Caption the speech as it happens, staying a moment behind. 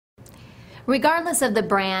Regardless of the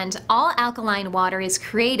brand, all alkaline water is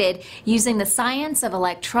created using the science of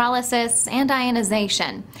electrolysis and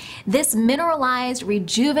ionization. This mineralized,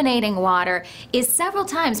 rejuvenating water is several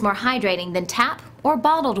times more hydrating than tap or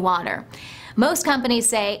bottled water. Most companies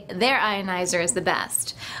say their ionizer is the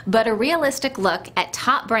best, but a realistic look at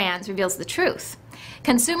top brands reveals the truth.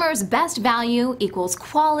 Consumers' best value equals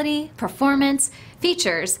quality, performance,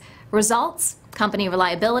 features, results, company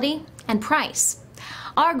reliability, and price.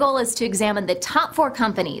 Our goal is to examine the top 4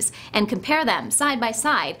 companies and compare them side by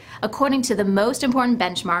side according to the most important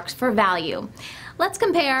benchmarks for value. Let's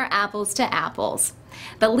compare apples to apples.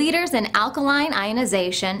 The leaders in alkaline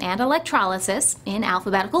ionization and electrolysis, in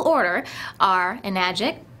alphabetical order, are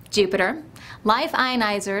Enagic, Jupiter, Life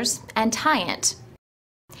Ionizers, and Tyant.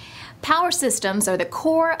 Power systems are the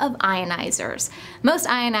core of ionizers. Most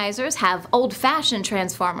ionizers have old-fashioned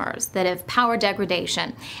transformers that have power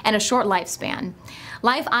degradation and a short lifespan.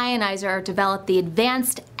 Life Ionizer developed the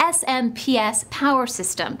advanced SMPS power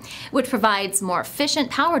system, which provides more efficient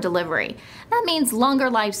power delivery. That means longer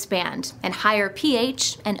lifespan and higher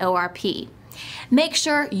pH and ORP. Make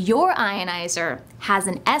sure your ionizer has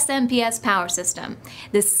an SMPS power system,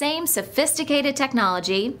 the same sophisticated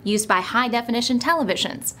technology used by high-definition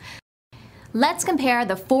televisions. Let's compare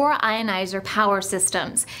the 4 ionizer power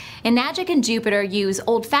systems. Enagic and Jupiter use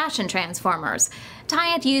old-fashioned transformers.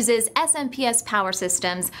 Tyant uses SMPS power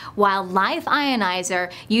systems, while Life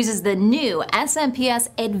Ionizer uses the new SMPS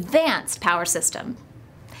Advanced power system.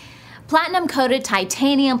 Platinum-coated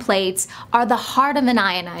titanium plates are the heart of an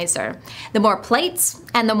ionizer. The more plates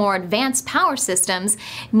and the more advanced power systems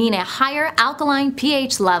mean a higher alkaline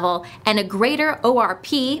pH level and a greater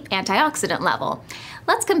ORP antioxidant level.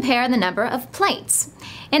 Let's compare the number of plates.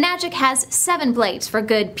 Enagic has 7 plates for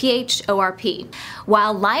good pH ORP,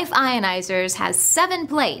 while Life Ionizers has 7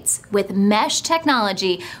 plates with mesh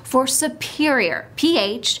technology for superior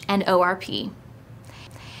pH and ORP.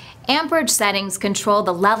 Amperage settings control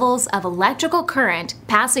the levels of electrical current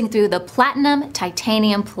passing through the platinum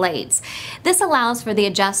titanium plates. This allows for the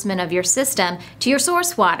adjustment of your system to your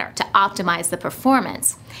source water to optimize the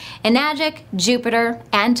performance. Enagic, Jupiter,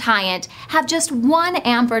 and Tyant have just 1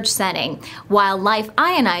 amperage setting, while Life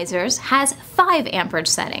Ionizers has 5 amperage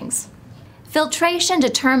settings. Filtration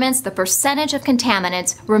determines the percentage of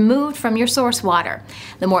contaminants removed from your source water.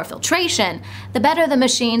 The more filtration, the better the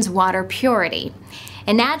machine's water purity.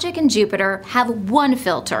 Enagic and Jupiter have 1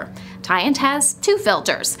 filter. Tyant has 2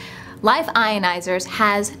 filters. Life Ionizers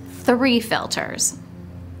has 3 filters.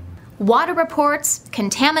 Water reports,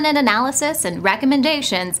 contaminant analysis, and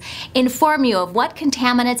recommendations inform you of what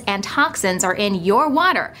contaminants and toxins are in your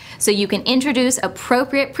water so you can introduce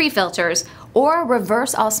appropriate pre-filters or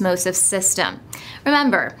reverse osmosis system.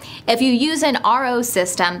 Remember, if you use an RO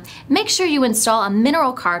system, make sure you install a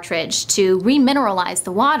mineral cartridge to remineralize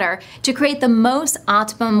the water to create the most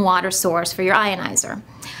optimum water source for your ionizer.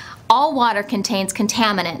 All water contains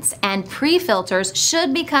contaminants, and pre-filters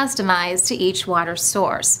should be customized to each water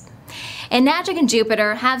source. Enagic and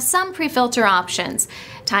Jupiter have some pre-filter options.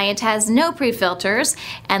 Tyant has no pre-filters,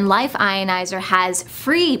 and Life Ionizer has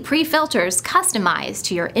free pre-filters customized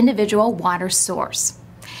to your individual water source.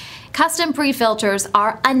 Custom pre-filters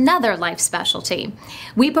are another Life specialty.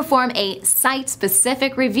 We perform a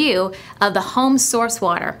site-specific review of the home source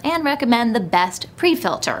water and recommend the best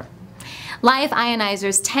pre-filter. Life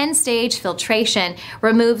Ionizer's 10-stage filtration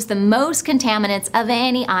removes the most contaminants of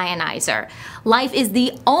any ionizer. Life is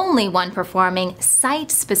the only one performing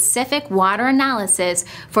site-specific water analysis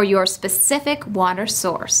for your specific water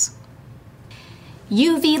source.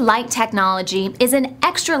 UV light technology is an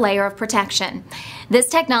extra layer of protection. This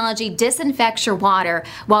technology disinfects your water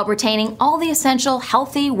while retaining all the essential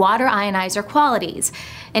healthy water ionizer qualities.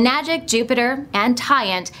 Enagic, Jupiter, and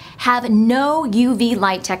Tyant have no UV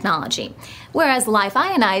light technology, whereas Life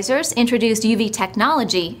Ionizers introduced UV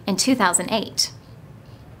technology in 2008.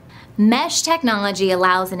 Mesh technology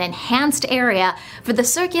allows an enhanced area for the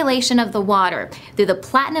circulation of the water through the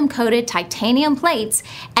platinum-coated titanium plates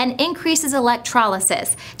and increases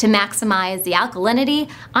electrolysis to maximize the alkalinity,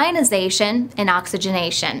 ionization, and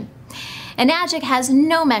oxygenation. Enagic has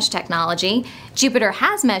no mesh technology. Jupiter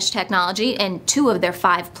has mesh technology in 2 of their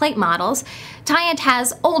 5 plate models. Tyant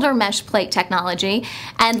has older mesh plate technology,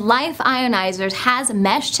 and Life Ionizers has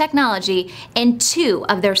mesh technology in 2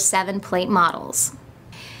 of their 7 plate models.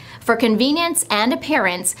 For convenience and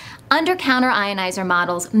appearance, under-counter ionizer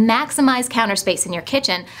models maximize counter space in your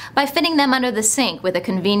kitchen by fitting them under the sink with a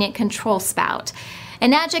convenient control spout.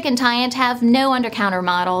 Enagic and Tyant have no under-counter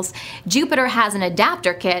models. Jupiter has an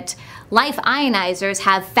adapter kit. Life Ionizers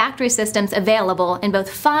have factory systems available in both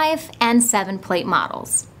 5 and 7 plate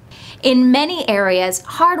models. In many areas,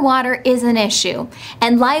 hard water is an issue,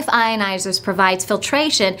 and Life Ionizers provides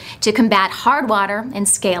filtration to combat hard water and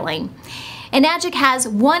scaling. Enagic has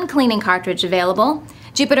one cleaning cartridge available.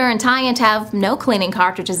 Jupiter and Tyant have no cleaning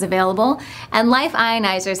cartridges available, and Life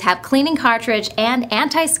Ionizers have cleaning cartridge and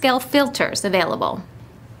anti-scale filters available.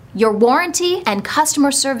 Your warranty and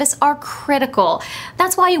customer service are critical.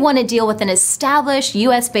 That's why you want to deal with an established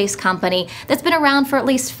US-based company that's been around for at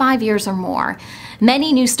least 5 years or more.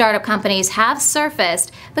 Many new startup companies have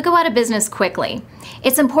surfaced but go out of business quickly.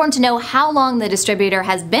 It's important to know how long the distributor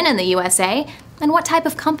has been in the USA and what type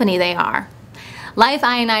of company they are. Life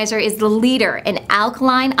Ionizer is the leader in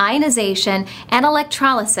alkaline ionization and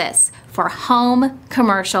electrolysis for home,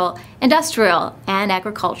 commercial, industrial, and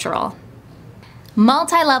agricultural.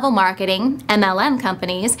 Multi-level marketing, MLM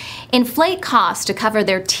companies, inflate costs to cover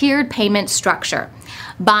their tiered payment structure.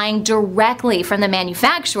 Buying directly from the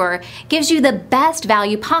manufacturer gives you the best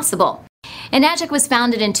value possible. Enagic was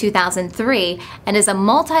founded in 2003 and is a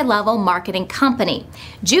multi-level marketing company.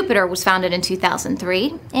 Jupiter was founded in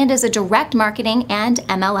 2003 and is a direct marketing and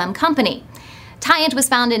MLM company. Tyant was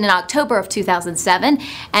founded in October of 2007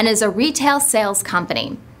 and is a retail sales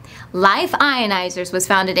company. Life Ionizers was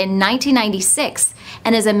founded in 1996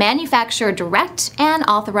 and is a manufacturer direct and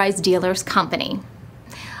authorized dealers company.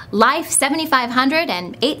 Life 7500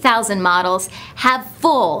 and 8000 models have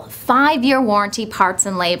full 5-year warranty parts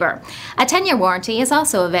and labor. A 10-year warranty is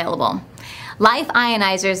also available. Life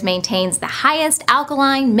Ionizers maintains the highest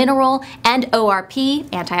alkaline, mineral, and ORP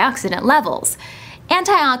antioxidant levels.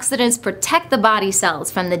 Antioxidants protect the body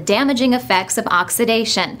cells from the damaging effects of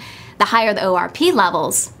oxidation. The higher the ORP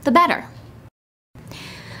levels, the better.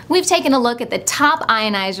 We've taken a look at the top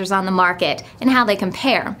ionizers on the market and how they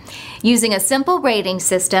compare. Using a simple rating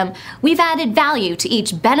system, we've added value to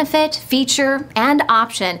each benefit, feature, and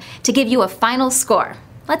option to give you a final score.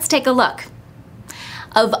 Let's take a look.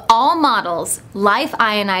 Of all models, Life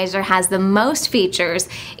Ionizer has the most features,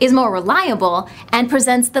 is more reliable, and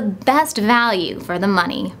presents the best value for the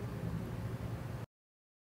money.